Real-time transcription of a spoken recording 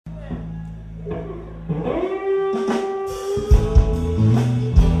Hey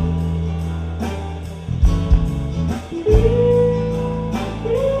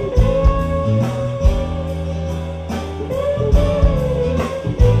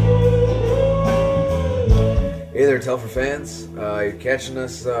there, Telfer fans. You're catching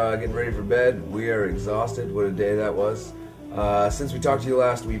us getting ready for bed. We are exhausted. What a day that was. Since we talked to you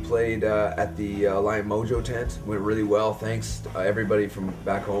last, we played at the Lion Mojo tent. Went really well. Thanks to everybody from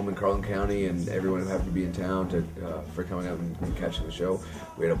back home in Carleton County and everyone who happened to be in town for coming out and catching the show.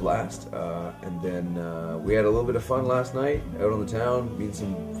 We had a blast. And then we had a little bit of fun last night out on the town, meeting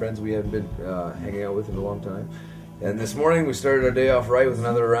some friends we haven't been hanging out with in a long time. And this morning we started our day off right with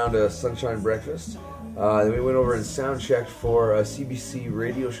another round of sunshine breakfast. Then we went over and sound checked for a CBC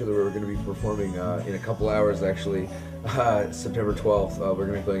radio show that we were going to be performing in a couple hours, actually. September 12th. We're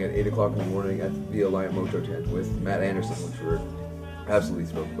going to be playing at 8 o'clock in the morning at the Lion Mojo tent with Matt Anderson, which we're absolutely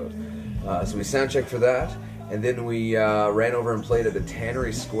thrilled about. So we sound checked for that, and then we ran over and played at the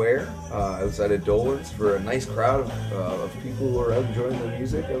Tannery Square outside of Dolan's for a nice crowd of people who are out enjoying the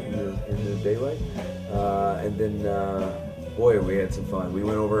music out in the daylight. And then boy, we had some fun. We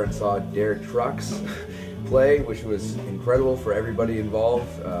went over and saw Derek Trucks play, which was incredible for everybody involved.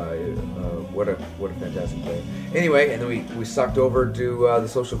 What a fantastic play. Anyway, and then we sucked over to the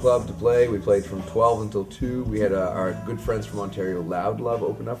social club to play. We played from 12 until 2. We had our good friends from Ontario, Loud Love,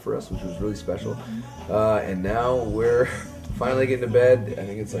 open up for us, which was really special. And now we're finally getting to bed. I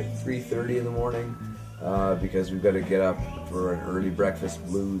think it's like 3:30 in the morning because we've got to get up for an early breakfast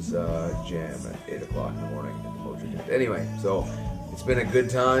blues jam at 8 o'clock in the morning at the Mojo tent. Anyway, so it's been a good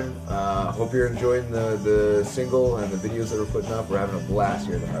time. Hope you're enjoying the single and the videos that we're putting up. We're having a blast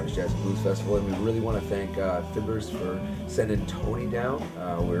here at the Harvest Jazz Blues Festival, and we really want to thank Fiddlers for sending Tony down.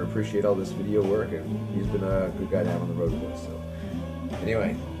 We appreciate all this video work, and he's been a good guy to have on the road with us. So,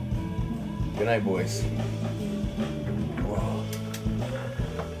 anyway, good night, boys.